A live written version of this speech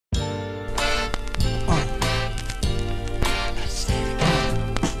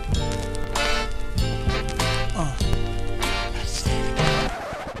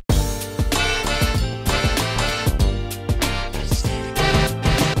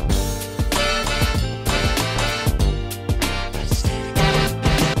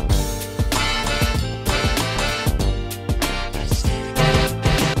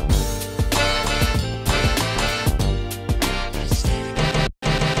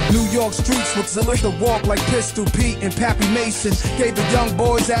New York streets with the walk like Pistol Pete and Pappy Mason. Gave the young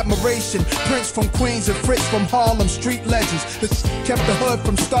boys admiration. Prince from Queens and Fritz from Harlem, street legends that kept the hood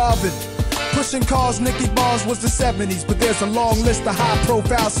from starving. Pushing cars, Nicky Barnes was the 70s, but there's a long list of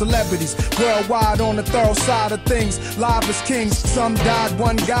high-profile celebrities worldwide on the thorough side of things. Live as kings, some died.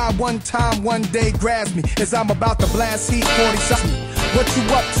 One guy, one time, one day grabs me as I'm about to blast heat 40-something. What you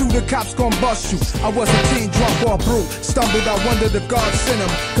up to? The cops gon' bust you. I was a teen, drunk or brute. Stumbled, I wondered if God sent him.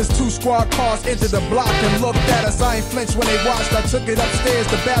 Cause 2 squad cars entered the block and looked at us. I ain't flinched when they watched. I took it upstairs,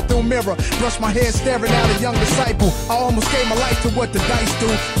 the bathroom mirror. Brushed my hair, staring at a young disciple. I almost gave my life to what the dice do.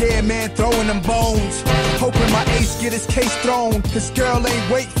 Yeah, man, throwing them bones. Hoping my ace get his case thrown. Cause girl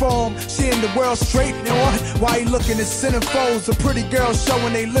ain't wait for him. She in the world straight. You know what? Why he looking at centerfolds? A pretty girl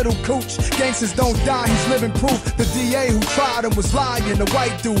showing they little cooch. Gangsters don't die, he's living proof. The DA who tried him was lying. The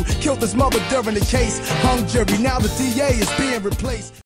white dude killed his mother during the case. Hung jury, now the DA is being replaced.